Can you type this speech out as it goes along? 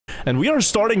And we are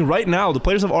starting right now. The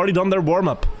players have already done their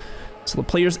warm-up. So the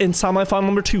players in semi-final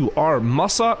number 2 are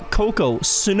Massa, Coco,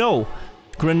 Snow,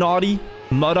 Grenadi,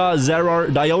 Mudda,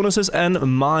 Zerar, Dionysus, and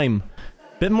Mime.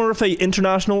 Bit more of a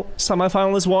international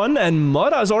semi-finalist one, and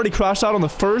Mudda has already crashed out on the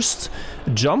first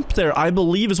jump there, I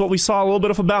believe is what we saw, a little bit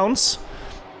of a bounce.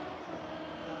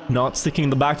 Not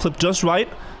sticking the backflip just right.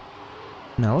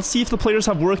 Now let's see if the players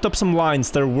have worked up some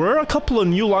lines. There were a couple of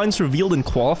new lines revealed in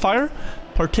qualifier,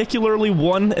 particularly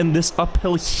one in this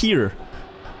uphill here,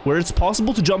 where it's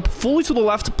possible to jump fully to the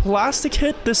left, plastic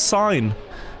hit this sign,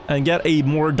 and get a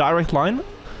more direct line.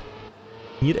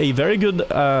 Need a very good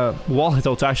wall hit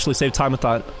though to actually save time with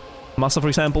that. Massa, for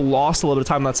example, lost a little bit of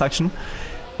time in that section.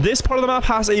 This part of the map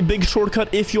has a big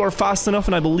shortcut if you are fast enough,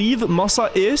 and I believe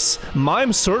Massa is.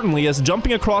 Mime certainly is,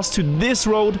 jumping across to this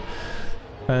road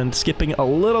and skipping a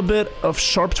little bit of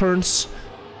sharp turns.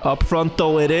 Up front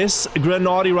though it is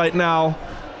Grenadi right now,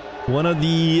 one of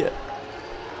the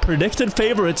predicted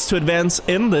favorites to advance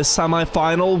in this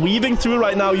semi-final. Weaving through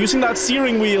right now using that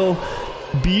steering wheel.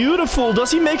 Beautiful. Does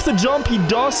he make the jump? He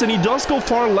does, and he does go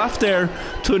far left there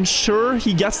to ensure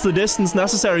he gets the distance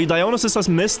necessary. Dionysus has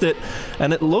missed it,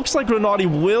 and it looks like Grenadi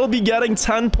will be getting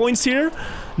 10 points here.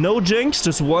 No jinx,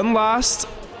 just one last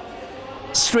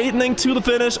straightening to the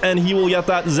finish, and he will get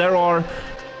that. Zerar.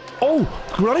 Oh,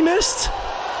 Grenadi missed.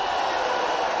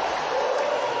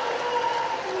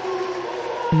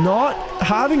 Not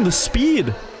having the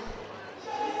speed.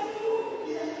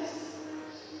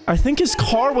 I think his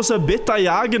car was a bit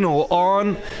diagonal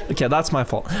on... Okay, that's my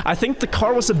fault. I think the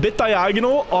car was a bit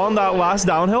diagonal on that last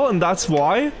downhill, and that's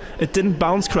why it didn't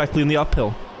bounce correctly in the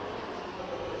uphill.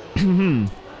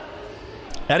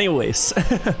 Anyways,